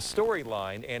keeping the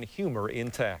storyline and humor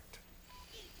intact.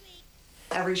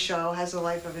 Every show has a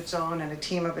life of its own and a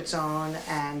team of its own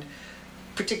and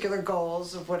particular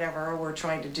goals of whatever we're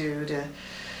trying to do to,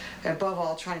 above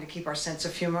all, trying to keep our sense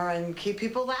of humor and keep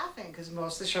people laughing, because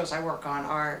most of the shows I work on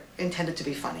are intended to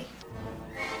be funny.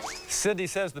 Cindy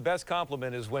says the best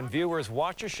compliment is when viewers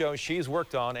watch a show she's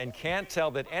worked on and can't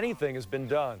tell that anything has been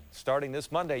done. Starting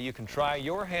this Monday, you can try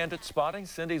your hand at spotting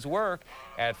Cindy's work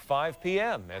at 5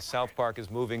 p.m. as South Park is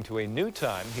moving to a new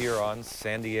time here on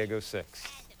San Diego 6.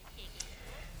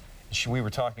 We were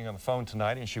talking on the phone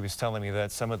tonight, and she was telling me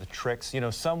that some of the tricks, you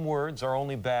know, some words are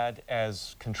only bad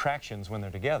as contractions when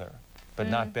they're together. but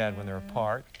not bad when they're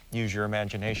apart. Use your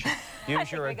imagination.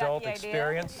 Use your adult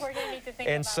experience. We're going to need to think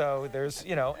and about so there's,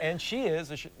 you know, and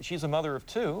she's a mother of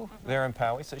two there in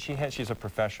Poway, so she's a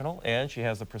professional, and she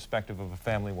has the perspective of a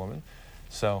family woman.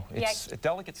 So it's a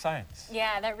delicate science.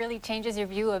 Yeah, that really changes your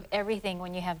view of everything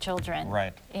when you have children.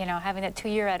 Right. You know, having that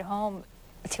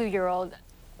 2-year-old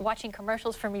watching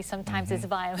commercials for me sometimes is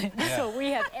violent. Yeah. So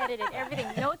we have edited everything.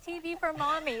 No TV for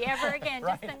mommy ever again,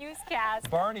 just the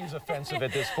newscast. Barney's offensive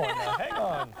at this point now. Hang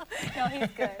on. No, he's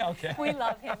good. Okay. We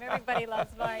love him. Everybody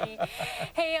loves Barney.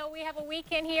 Hey, we have a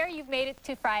weekend here. You've made it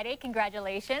to Friday.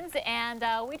 Congratulations. And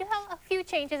we do have a few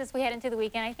changes as we head into the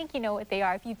weekend. I think you know what they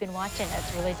are if you've been watching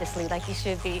us religiously like you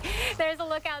should be. There's a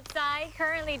look outside.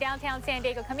 Currently downtown San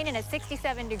Diego coming in at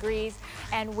 67 degrees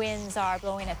and winds are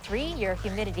blowing at 3. Your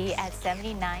humidity at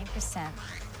 79%.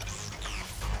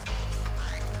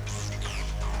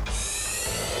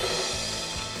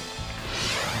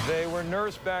 They were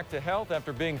nursed back to health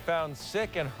after being found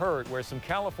sick and hurt, where some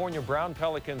California brown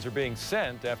pelicans are being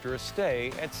sent after a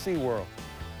stay at SeaWorld.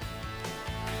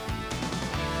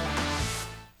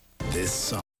 This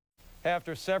song.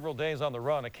 After several days on the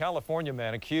run, a California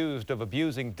man accused of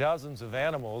abusing dozens of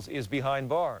animals is behind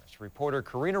bars. Reporter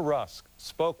Karina Rusk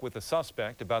spoke with the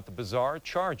suspect about the bizarre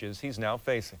charges he's now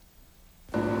facing.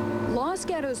 Los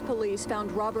Gatos police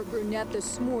found Robert Brunette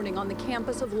this morning on the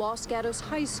campus of Los Gatos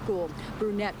High School.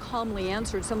 Brunette calmly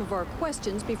answered some of our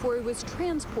questions before he was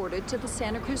transported to the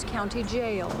Santa Cruz County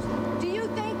Jail. Do you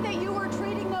think that you were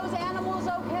treating those animals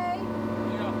okay?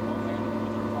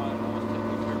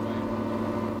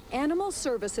 Animal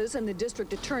Services and the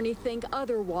district attorney think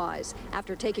otherwise.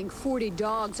 After taking 40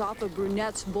 dogs off of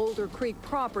Brunette's Boulder Creek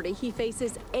property, he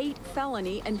faces 8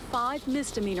 felony and 5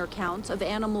 misdemeanor counts of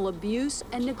animal abuse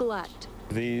and neglect.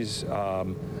 These,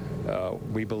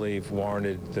 we believe,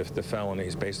 warranted the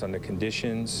felonies based on the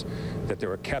conditions that they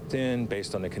were kept in,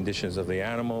 based on the conditions of the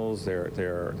animals,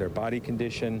 their body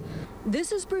condition.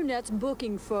 This is Brunette's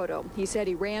booking photo. He said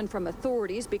he ran from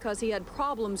authorities because he had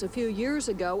problems a few years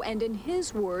ago and, in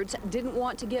his words, didn't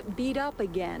want to get beat up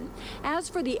again. As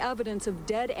for the evidence of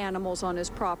dead animals on his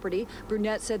property,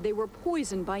 Brunette said they were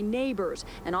poisoned by neighbors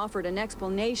and offered an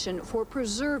explanation for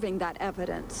preserving that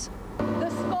evidence. The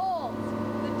skulls,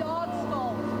 the dog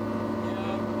skulls.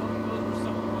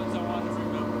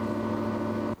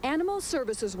 Animal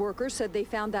Services workers said they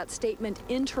found that statement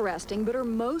interesting, but are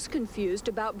most confused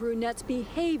about Brunette's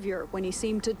behavior when he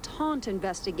seemed to taunt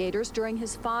investigators during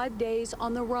his 5 days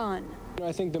on the run.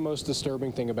 I think the most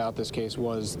disturbing thing about this case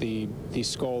was the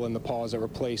skull and the paws that were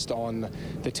placed on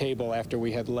the table after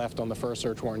we had left on the first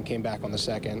search warrant and came back on the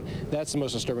second. That's the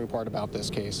most disturbing part about this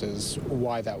case, is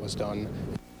why that was done.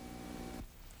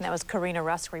 That was Karina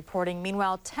Rusk reporting.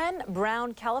 Meanwhile, 10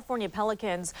 brown California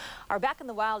pelicans are back in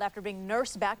the wild after being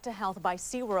nursed back to health by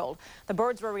SeaWorld. The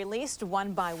birds were released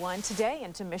one by one today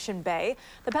into Mission Bay.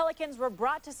 The pelicans were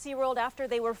brought to SeaWorld after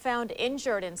they were found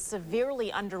injured and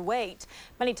severely underweight.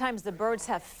 Many times the birds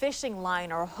have fishing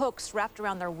line or hooks wrapped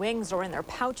around their wings or in their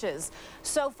pouches.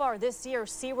 So far this year,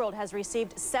 SeaWorld has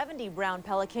received 70 brown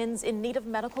pelicans in need of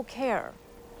medical care.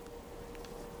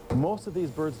 Most of these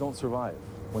birds don't survive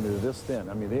when they're this thin.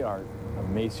 I mean, they are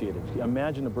emaciated.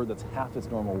 Imagine a bird that's half its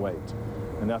normal weight,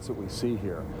 and that's what we see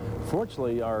here.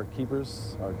 Fortunately, our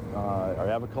keepers, our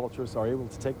aviculturists are able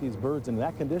to take these birds in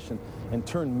that condition and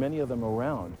turn many of them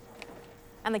around.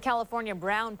 And the California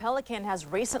brown pelican has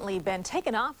recently been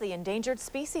taken off the endangered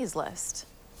species list.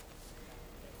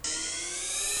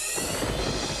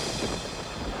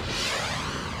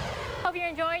 Hope you're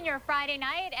enjoying your Friday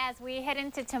night as we head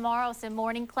into tomorrow. Some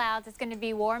morning clouds. It's going to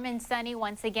be warm and sunny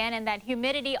once again, and that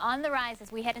humidity on the rise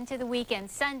as we head into the weekend.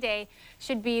 Sunday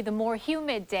should be the more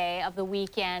humid day of the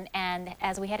weekend, and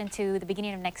as we head into the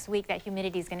beginning of next week, that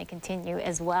humidity is going to continue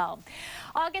as well.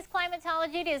 August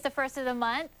climatology is the first of the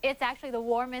month. It's actually the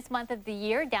warmest month of the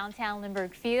year. Downtown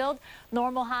Lindbergh Field,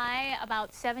 normal high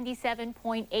about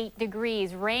 77.8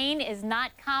 degrees. Rain is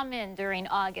not common during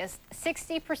August.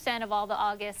 60% of all the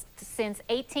August since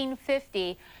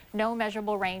 1850, no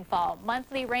measurable rainfall.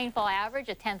 Monthly rainfall average,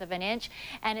 1/10 of an inch,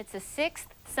 and it's the 6th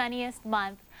sunniest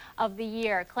month of the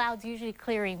year. Clouds usually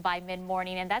clearing by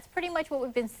mid-morning, and that's pretty much what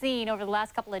we've been seeing over the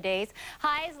last couple of days.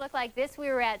 Highs look like this. We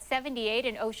were at 78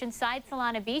 in Oceanside,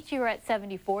 Solana Beach. You were at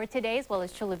 74 today, as well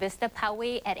as Chula Vista,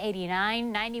 Poway at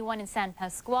 89, 91 in San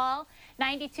Pascual,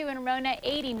 92 in Rona,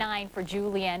 89 for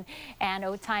Julian, and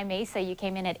Otay Mesa, you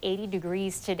came in at 80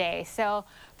 degrees today. So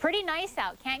pretty nice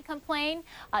out. Can't complain.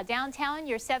 Downtown,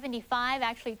 you're 70. 75,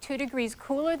 actually 2 degrees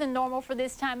cooler than normal for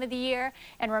this time of the year.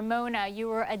 And Ramona, you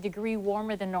were a degree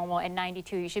warmer than normal at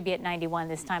 92. You should be at 91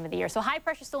 this time of the year. So high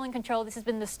pressure still in control. This has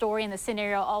been the story and the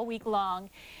scenario all week long.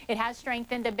 It has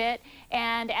strengthened a bit.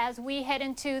 And as we head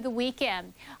into the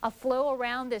weekend, a flow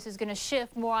around this is going to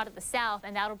shift more out of the south,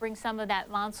 and that'll bring some of that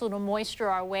monsoonal moisture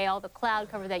our way, all the cloud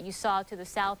cover that you saw to the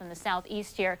south and the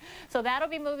southeast here. So that'll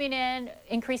be moving in,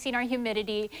 increasing our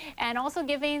humidity, and also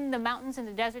giving the mountains and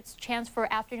the deserts a chance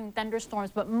for afternoon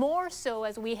thunderstorms, but more so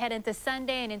as we head into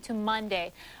Sunday and into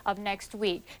Monday of next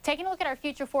week. Taking a look at our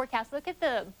future forecast, look at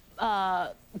the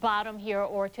bottom here,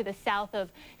 or to the south of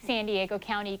San Diego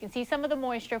County. You can see some of the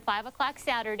moisture. 5 o'clock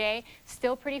Saturday,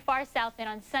 still pretty far south. Then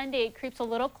on Sunday, it creeps a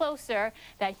little closer.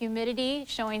 That humidity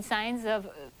showing signs of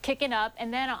kicking up.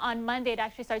 And then on Monday, it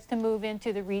actually starts to move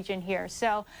into the region here.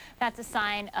 So that's a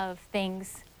sign of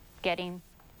things getting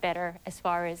better as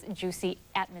far as juicy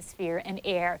atmosphere and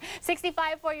air.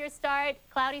 65 for your start,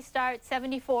 cloudy start,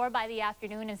 74 by the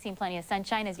afternoon, and seeing plenty of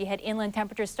sunshine as you head inland.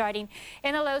 Temperatures starting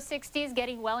in the low 60s,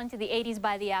 getting well into the 80s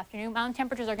by the afternoon. Mountain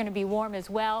temperatures are going to be warm as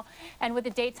well, and with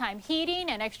the daytime heating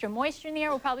and extra moisture in the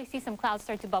air, we'll probably see some clouds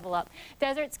start to bubble up.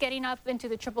 Deserts getting up into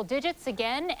the triple digits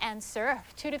again, and surf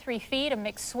 2 to 3 feet, a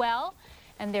mixed swell.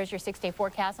 And there's your 6-day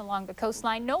forecast along the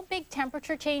coastline. No big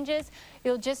temperature changes.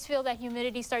 You'll just feel that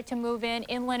humidity start to move in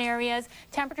inland areas.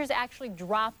 Temperatures actually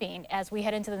dropping as we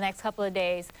head into the next couple of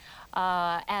days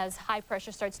as high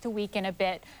pressure starts to weaken a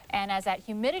bit. And as that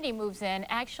humidity moves in,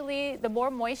 actually the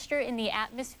more moisture in the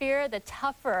atmosphere, the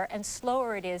tougher and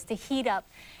slower it is to heat up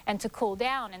and to cool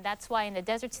down. And that's why in the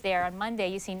deserts there on Monday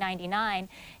you see 99,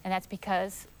 and that's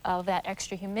because of that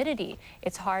extra humidity.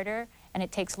 It's harder and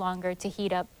it takes longer to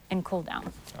heat up and cool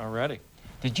down. Alrighty.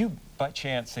 Did you, by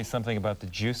chance, say something about the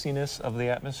juiciness of the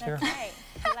atmosphere? That's right.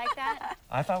 You like that?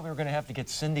 I thought we were going to have to get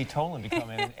Cindy Tolan to come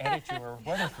in and edit your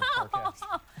weather forecast.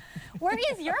 Where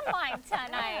is your mind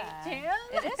tonight, Jim?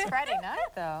 It is Friday night,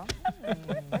 though.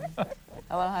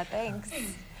 Aloha, thanks.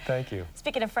 Thank you.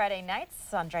 Speaking of Friday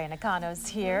nights, Andrea Nakano's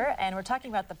here, and we're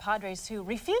talking about the Padres who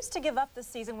refuse to give up this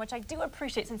season, which I do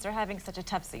appreciate since they're having such a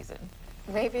tough season.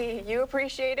 Maybe you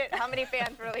appreciate it. How many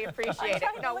fans really appreciate it?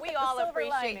 No, we all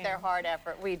appreciate their hard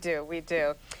effort. We do, we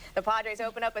do. The Padres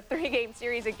open up a 3-game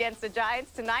series against the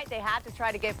Giants. Tonight, they had to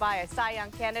try to get by a Cy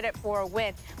Young candidate for a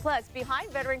win. Plus,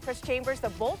 behind veteran Chris Chambers, the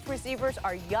both receivers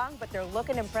are young, but they're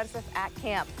looking impressive at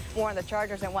camp. More on the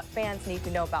Chargers and what fans need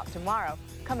to know about tomorrow,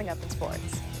 coming up in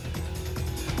sports.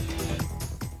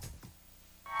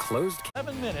 Closed.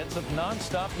 7 minutes of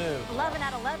non-stop news. 11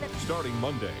 at 11. Starting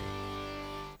Monday.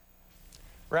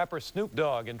 Rapper Snoop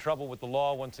Dogg in trouble with the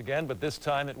law once again, but this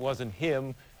time it wasn't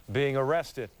him being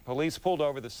arrested. Police pulled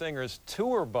over the singer's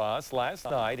tour bus last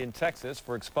night in Texas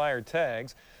for expired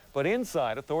tags, but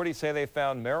inside, authorities say they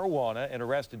found marijuana and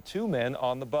arrested 2 men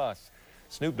on the bus.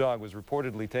 Snoop Dogg was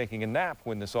reportedly taking a nap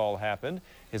when this all happened.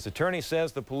 His attorney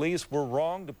says the police were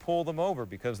wrong to pull them over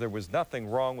because there was nothing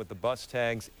wrong with the bus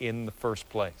tags in the first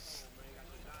place.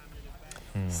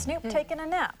 Snoop taking a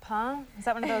nap, huh? Is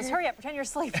that one of those, hurry up, pretend you're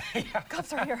asleep.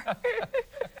 Cops are here.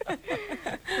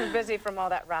 We're busy from all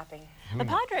that rapping. The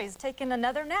Padres taking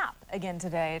another nap again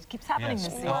today. It keeps happening this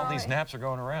season. All these naps are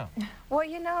going around. Well,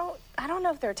 you know, I don't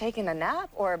know if they're taking a nap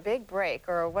or a big break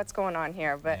or what's going on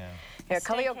here, but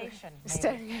Khalil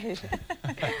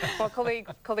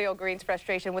Green's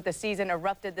frustration with the season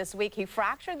erupted this week. He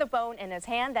fractured the bone in his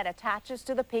hand that attaches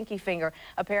to the pinky finger.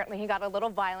 Apparently, he got a little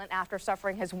violent after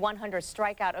suffering his 100th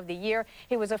strikeout of the year.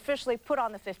 He was officially put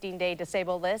on the 15-day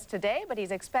disabled list today, but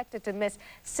he's expected to miss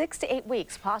 6 to 8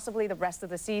 weeks, possibly the rest of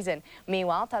the season.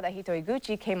 Meanwhile, Tadahito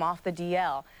Iguchi came off the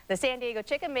DL. The San Diego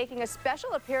Chicken making a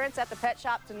special appearance at the pet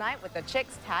shop tonight with the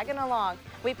chicks tagging along.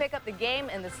 We pick up the game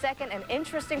in the second, an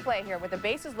interesting play here with the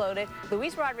bases loaded.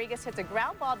 Luis Rodriguez hits a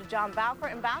ground ball to John Bowker,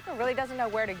 and Bowker really doesn't know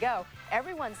where to go.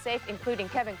 Everyone's safe, including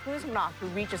Kevin Kuzmanoff, who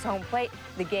reaches home plate.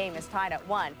 The game is tied at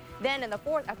 1. Then in the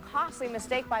fourth, a costly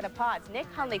mistake by the Pods. Nick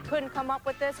Hundley couldn't come up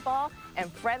with this ball,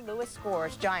 and Fred Lewis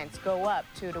scores. Giants go up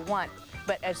 2-1.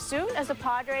 But as soon as the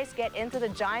Padres get into the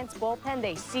Giants bullpen,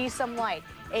 they see some light.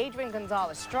 Adrian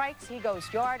Gonzalez strikes. He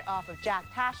goes yard off of Jack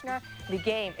Tashner. The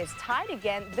game is tied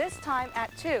again, this time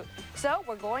at 2. So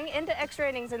we're going into extra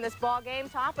innings in this ball game.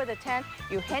 Top of the 10th,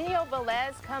 Eugenio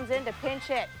Velez comes in to pinch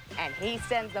hit, and he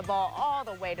sends the ball all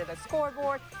the way to the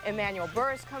scoreboard. Emmanuel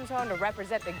Burris comes home to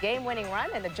represent the game-winning run,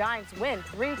 and the Giants win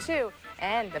 3-2.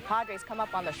 And the Padres come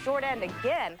up on the short end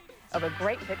again of a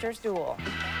great pitcher's duel.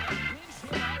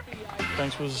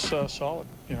 Banks was solid.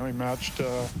 You know, he matched,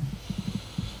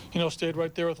 you know, stayed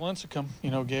right there with Lincecum.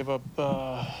 You know, gave up,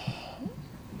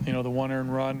 you know, the 1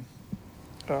 earned run.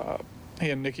 He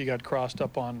and Nicky got crossed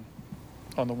up on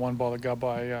on the one ball that got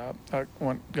by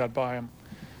him.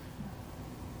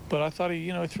 But I thought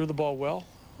he threw the ball well.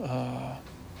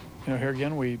 Here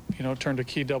again, we turned a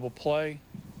key double play.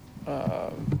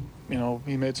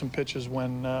 He made some pitches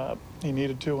when he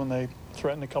needed to, when they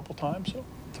threatened a couple times, so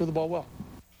threw the ball well.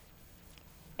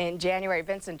 In January,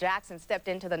 Vincent Jackson stepped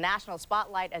into the national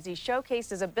spotlight as he showcased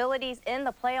his abilities in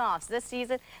the playoffs. This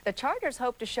season, the Chargers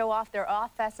hope to show off their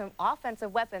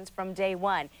offensive weapons from day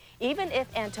one. Even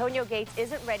if Antonio Gates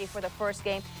isn't ready for the first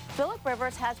game, Phillip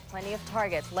Rivers has plenty of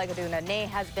targets. Legadou Nene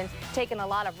has been taking a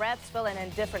lot of reps, filling in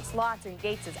different slots in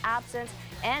Gates' absence.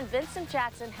 And Vincent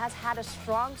Jackson has had a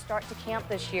strong start to camp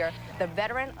this year. The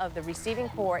veteran of the receiving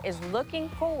corps is looking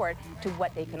forward to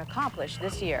what they can accomplish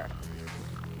this year.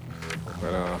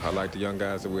 But I like the young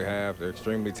guys that we have. They're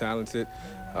extremely talented.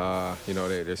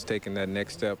 They're just taking that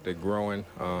next step. They're growing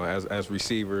as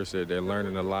receivers. They're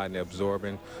learning a lot and they're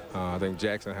absorbing. I think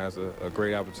Jackson has a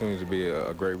great opportunity to be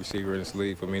a great receiver in this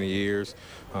league for many years.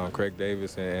 Craig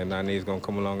Davis and Nene is going to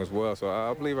come along as well. So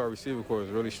I believe our receiver corps is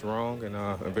really strong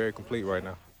and very complete right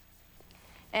now.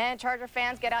 And Charger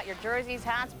fans, get out your jerseys,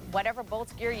 hats, whatever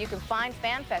Bolts gear you can find.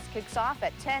 FanFest kicks off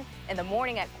at 10 in the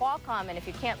morning at Qualcomm. And if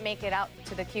you can't make it out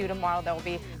to the queue tomorrow, there will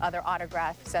be other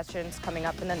autograph sessions coming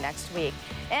up in the next week.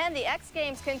 And the X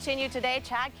Games continue today.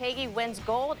 Chad Kagi wins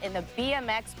gold in the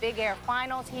BMX Big Air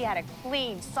Finals. He had a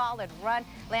clean, solid run,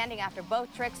 landing after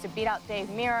both tricks to beat out Dave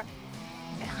Mirra.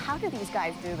 How do these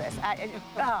guys do this?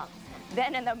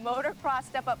 Then in the motocross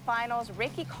step-up finals,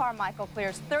 Ricky Carmichael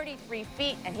clears 33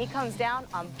 feet, and he comes down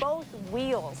on both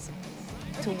wheels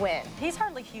to win. He's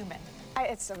hardly human.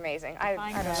 It's amazing. I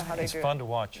don't know how they do it. It's fun to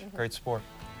watch. Great sport.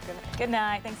 Good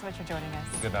night. Thanks so much for joining us.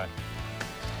 Good night.